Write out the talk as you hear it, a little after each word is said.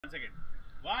Once again.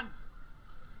 1,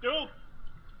 2,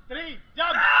 3,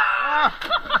 jump!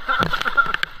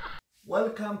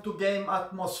 Welcome to Game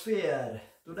Atmosphere.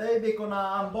 Today we're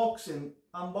gonna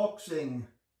unboxing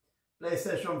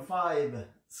PlayStation 5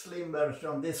 Slim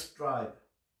version Disc Drive.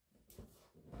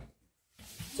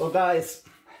 So guys,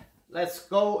 let's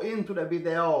go into the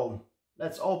video.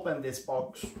 Let's open this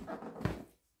box.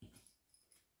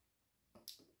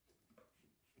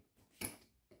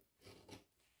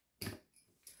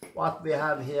 What we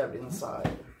have here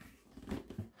inside.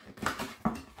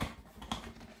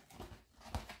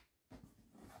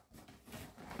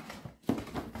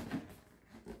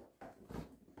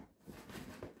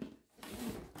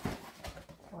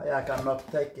 Why I cannot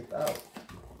take it out?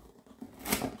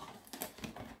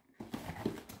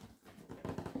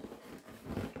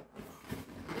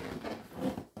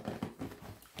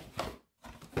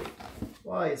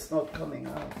 Why it's not coming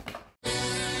out?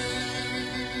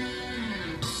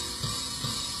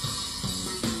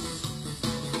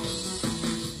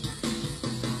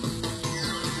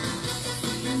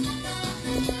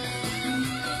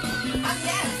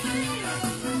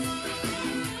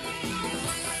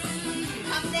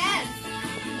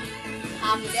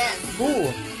 Who?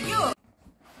 You.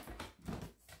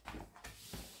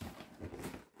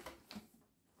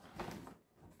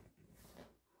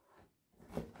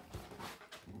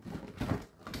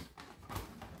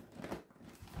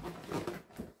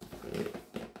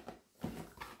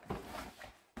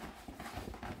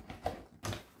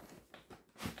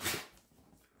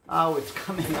 Oh, it's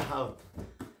coming out.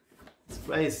 It's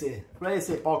crazy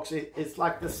box. It's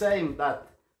like the same that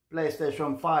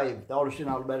PlayStation 5, the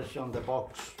original version, the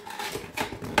box.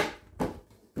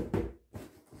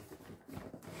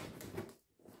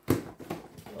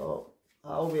 So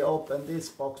how we open this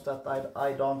box that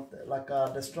I don't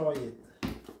destroy it.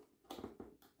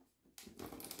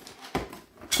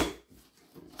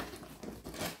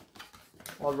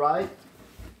 All right.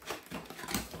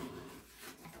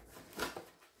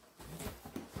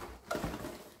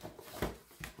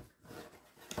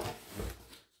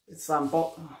 It's some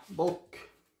book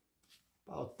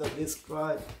about the disc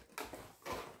drive.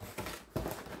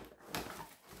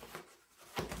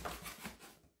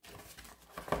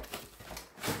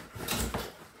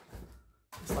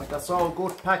 It's like a so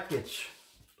good package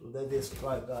to the disc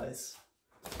drive, guys.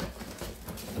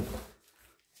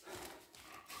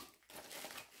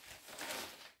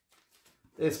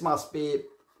 This must be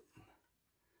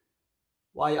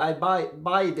why I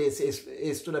buy this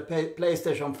is to the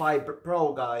PlayStation 5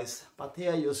 Pro, guys. But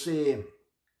here you see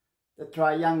the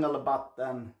triangle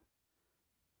button,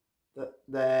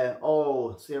 the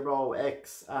O, 0,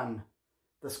 X and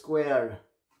the square.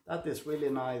 That is really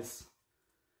nice.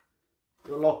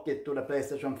 You lock it to the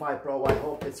PlayStation 5 Pro. I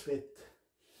hope it's fit.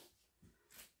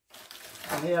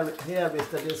 And here is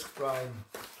the disc drive.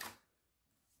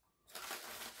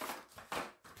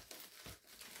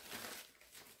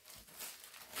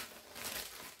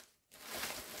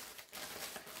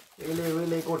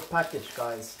 Really good package,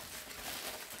 guys.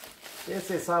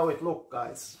 This is how it looks,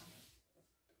 guys.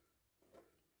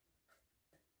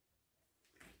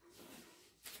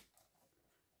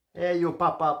 Here you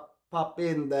pop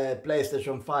in the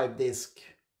PlayStation 5 disc.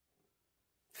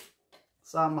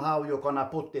 Somehow you're gonna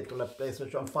put it to the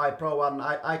PlayStation 5 Pro, and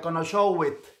I gonna show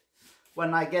it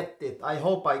when I get it. I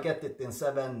hope I get it in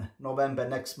 7 November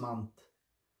next month.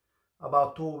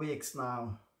 About 2 weeks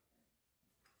now.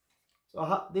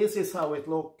 So this is how it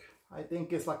look. I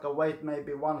think it's like a weight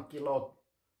maybe 1 kilo,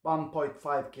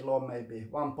 1.5 kilo maybe,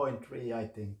 1.3 I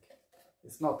think.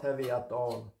 It's not heavy at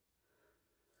all.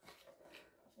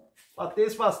 But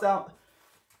this was the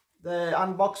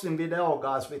unboxing video,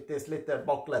 guys, with this little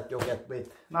booklet you get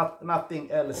with nothing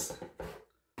else.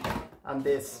 And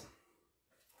this.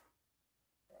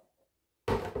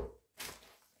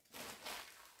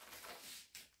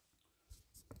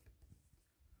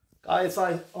 Guys,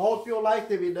 I hope you like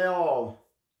the video.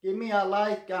 Give me a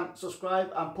like and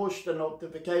subscribe and push the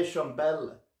notification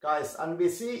bell, guys. And we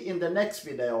see in the next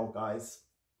video, guys.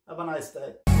 Have a nice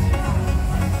day.